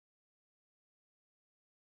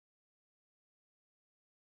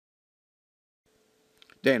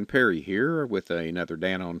Dan Perry here with another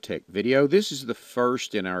Dan on Tech video. This is the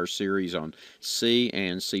first in our series on C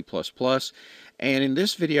and C++. And in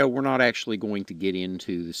this video, we're not actually going to get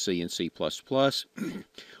into the C and C++.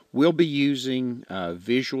 We'll be using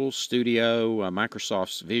Visual Studio,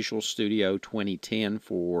 Microsoft's Visual Studio 2010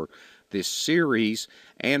 for this series.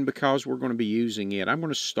 And because we're going to be using it, I'm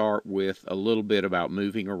going to start with a little bit about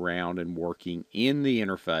moving around and working in the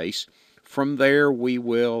interface. From there, we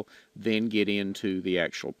will then get into the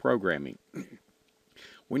actual programming.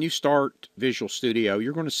 When you start Visual Studio,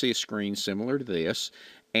 you're going to see a screen similar to this,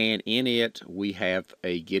 and in it we have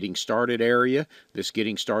a Getting Started area. This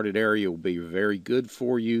Getting Started area will be very good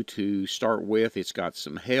for you to start with. It's got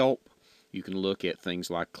some help. You can look at things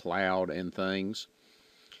like cloud and things.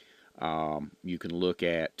 You can look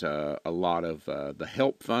at a lot of the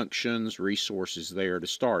help functions, resources there to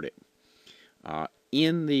start it.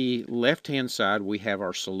 In the left-hand side, we have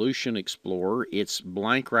our Solution Explorer. It's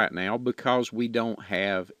blank right now because we don't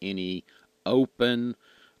have any open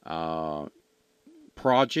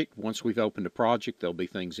project. Once we've opened a project, there'll be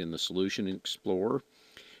things in the Solution Explorer.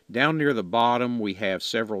 Down near the bottom, we have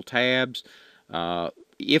several tabs.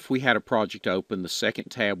 If we had a project open, the second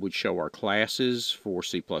tab would show our classes for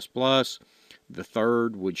C++. The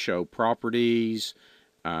third would show properties.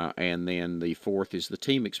 And then the fourth is the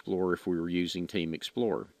Team Explorer if we were using Team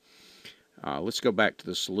Explorer. Let's go back to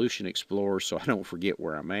the Solution Explorer so I don't forget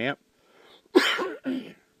where I'm at.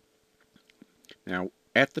 Now,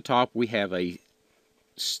 at the top we have a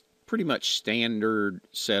pretty much standard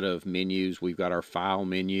set of menus. We've got our File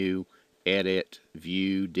menu, Edit,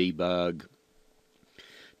 View, Debug,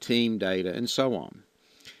 Team Data, and so on.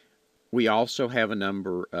 We also have a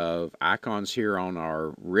number of icons here on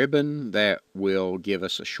our ribbon that will give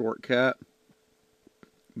us a shortcut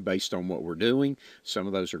based on what we're doing. Some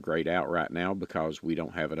of those are grayed out right now because we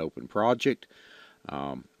don't have an open project.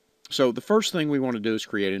 So the first thing we want to do is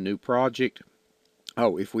create a new project.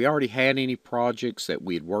 Oh, if we already had any projects that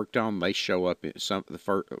we had worked on, they show up in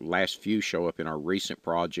last few show up in our recent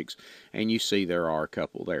projects, and you see there are a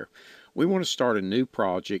couple there. We want to start a new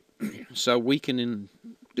project so we can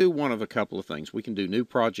do one of a couple of things. We can do New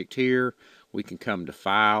Project here. We can come to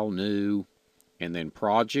File, New, and then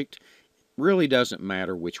Project. Really doesn't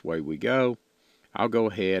matter which way we go. I'll go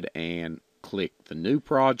ahead and click the New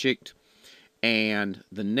Project. And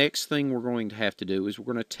the next thing we're going to have to do is we're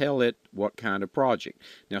going to tell it what kind of project.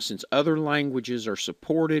 Now, since other languages are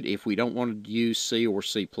supported, if we don't want to use C or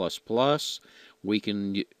C++, we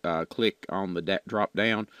can click on the drop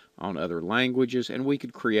down on other languages, and we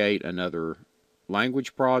could create another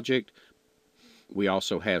language project. We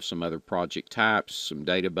also have some other project types, some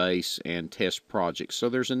database and test projects. So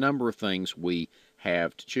there's a number of things we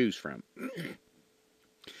have to choose from.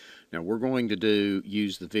 Now we're going to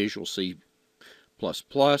use the Visual C++.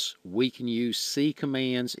 We can use C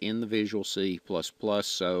commands in the Visual C++.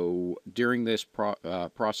 So during this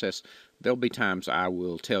process, there'll be times I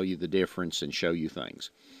will tell you the difference and show you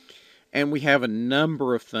things. And we have a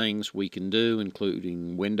number of things we can do,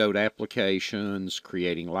 including windowed applications,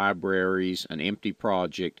 creating libraries, an empty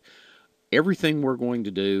project. Everything we're going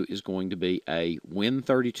to do is going to be a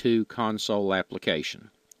Win32 console application.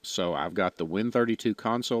 So I've got the Win32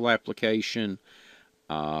 console application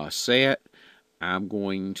set. I'm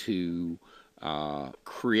going to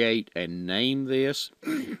create and name this.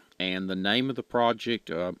 And the name of the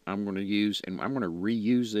project I'm going to use, and I'm going to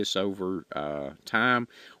reuse this over time,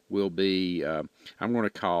 will be, I'm going to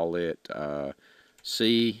call it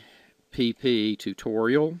CPP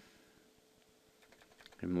tutorial.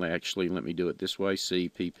 And actually, let me do it this way,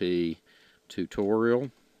 CPP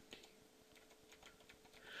tutorial.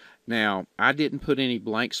 Now, I didn't put any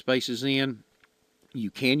blank spaces in.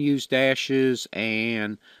 You can use dashes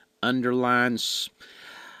and underlines.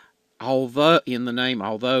 Although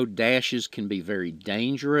dashes can be very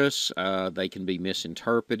dangerous, they can be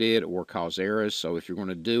misinterpreted or cause errors. So if you're going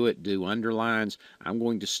to do it, do underlines. I'm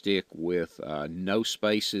going to stick with no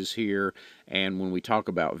spaces here. And when we talk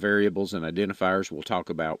about variables and identifiers, we'll talk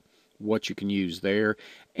about what you can use there.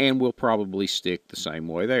 And we'll probably stick the same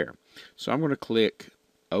way there. So I'm going to click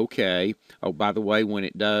OK. Oh, by the way, when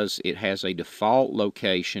it does, it has a default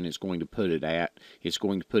location it's going to put it at. It's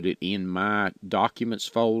going to put it in my Documents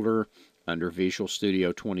folder under Visual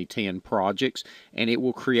Studio 2010 Projects, and it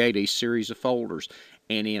will create a series of folders.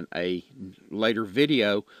 And in a later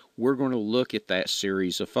video, we're going to look at that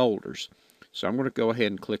series of folders. So I'm going to go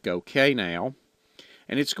ahead and click OK now,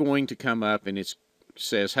 and it's going to come up and it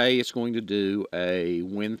says, hey, it's going to do a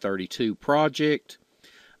Win32 project.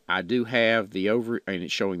 I do have the and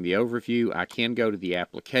it's showing the overview. I can go to the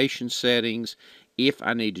application settings if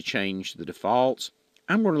I need to change the defaults.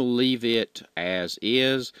 I'm going to leave it as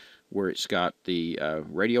is, where it's got the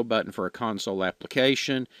radio button for a console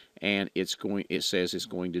application, and it says it's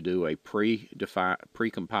going to do a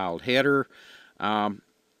pre-compiled header.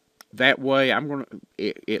 That way,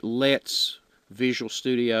 it lets Visual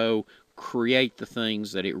Studio create the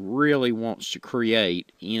things that it really wants to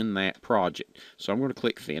create in that project. So I'm going to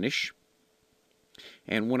click Finish.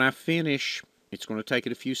 And when I finish, it's going to take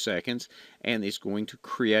it a few seconds, and it's going to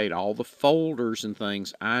create all the folders and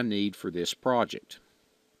things I need for this project.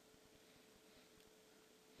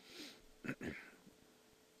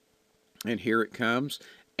 And here it comes.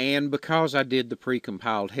 And because I did the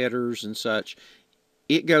pre-compiled headers and such,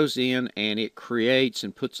 it goes in and it creates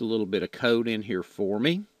and puts a little bit of code in here for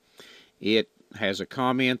me. It has a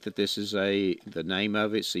comment that this is the name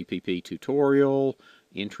of it, CPP tutorial,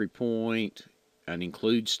 entry point, an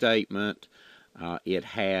include statement. It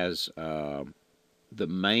has the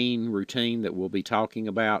main routine that we'll be talking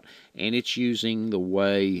about, and it's using the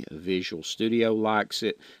way Visual Studio likes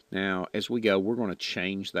it. Now, as we go, we're going to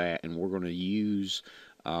change that, and we're going to use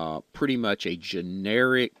pretty much a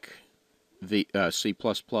generic C++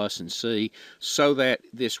 and C, so that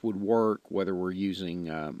this would work whether we're using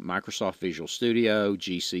Microsoft Visual Studio,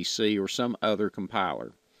 GCC, or some other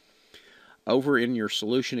compiler. Over in your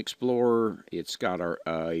Solution Explorer, it's got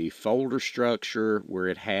a folder structure where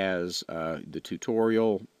it has the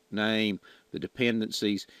tutorial name, the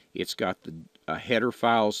dependencies. It's got the header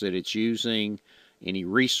files that it's using, any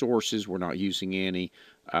resources, we're not using any,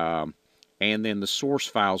 and then the source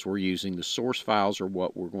files we're using. The source files are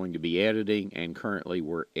what we're going to be editing, and currently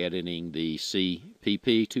we're editing the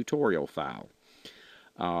CPP tutorial file.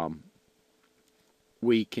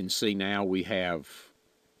 We can see now we have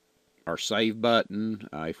our save button.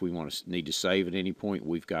 If we need to save at any point,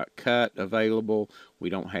 we've got cut available. We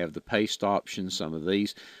don't have the paste option. Some of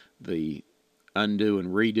these, the undo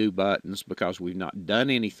and redo buttons, because we've not done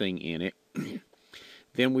anything in it.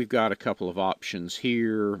 Then we've got a couple of options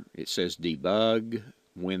here. It says debug,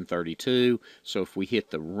 Win32. So if we hit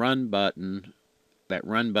the run button, that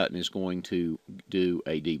run button is going to do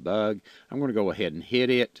a debug. I'm going to go ahead and hit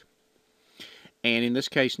it. And in this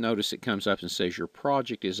case, notice it comes up and says your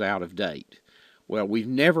project is out of date. Well, we've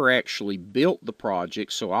never actually built the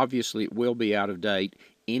project, so obviously it will be out of date.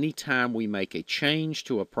 Anytime we make a change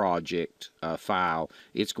to a project file,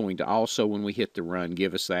 it's going to also, when we hit the run,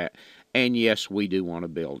 give us that. And yes, we do want to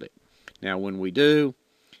build it. Now, when we do,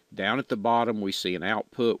 down at the bottom, we see an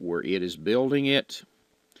output where it is building it.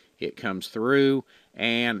 It comes through,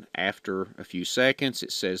 and after a few seconds,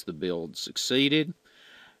 it says the build succeeded.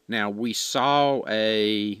 Now, we saw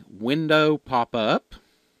a window pop up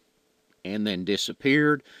and then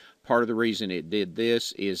disappeared. Part of the reason it did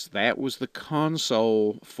this is that was the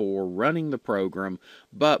console for running the program,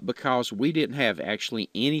 but because we didn't have actually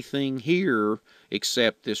anything here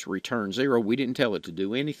except this return 0, we didn't tell it to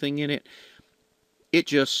do anything in it. It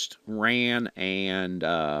just ran and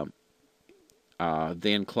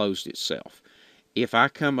then closed itself. If I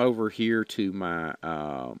come over here to my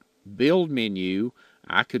build menu,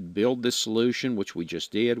 I could build this solution, which we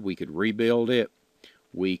just did. We could rebuild it.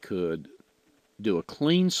 We could do a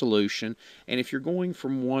clean solution. And if you're going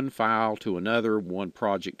from one file to another, one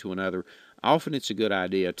project to another, often it's a good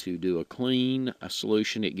idea to do a clean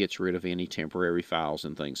solution. It gets rid of any temporary files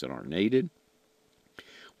and things that aren't needed.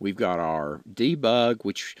 We've got our debug,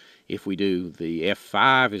 which if we do the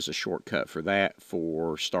F5 is a shortcut for that,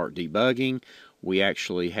 for start debugging. We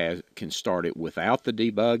actually can start it without the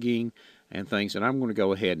debugging and things, and I'm going to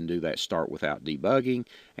go ahead and do that start without debugging,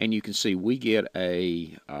 and you can see we get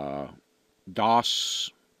a DOS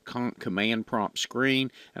command prompt screen,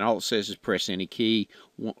 and all it says is press any key.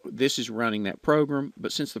 This is running that program,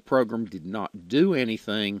 but since the program did not do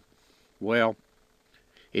anything, well,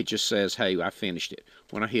 it just says, hey, I finished it.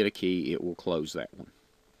 When I hit a key, it will close that one.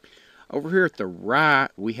 Over here at the right,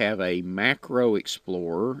 we have a macro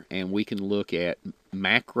explorer, and we can look at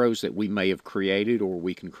macros that we may have created, or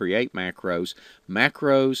we can create macros.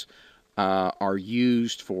 Macros are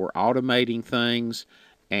used for automating things,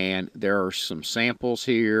 and there are some samples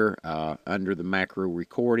here under the macro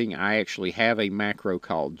recording. I actually have a macro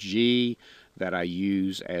called G that I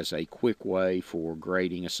use as a quick way for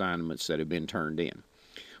grading assignments that have been turned in.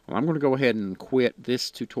 Well, I'm going to go ahead and quit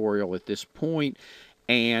this tutorial at this point,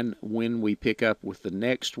 and when we pick up with the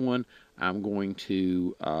next one, I'm going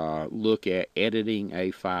to look at editing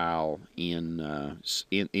a file in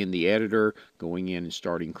the editor, going in and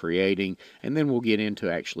starting creating, and then we'll get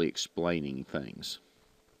into actually explaining things.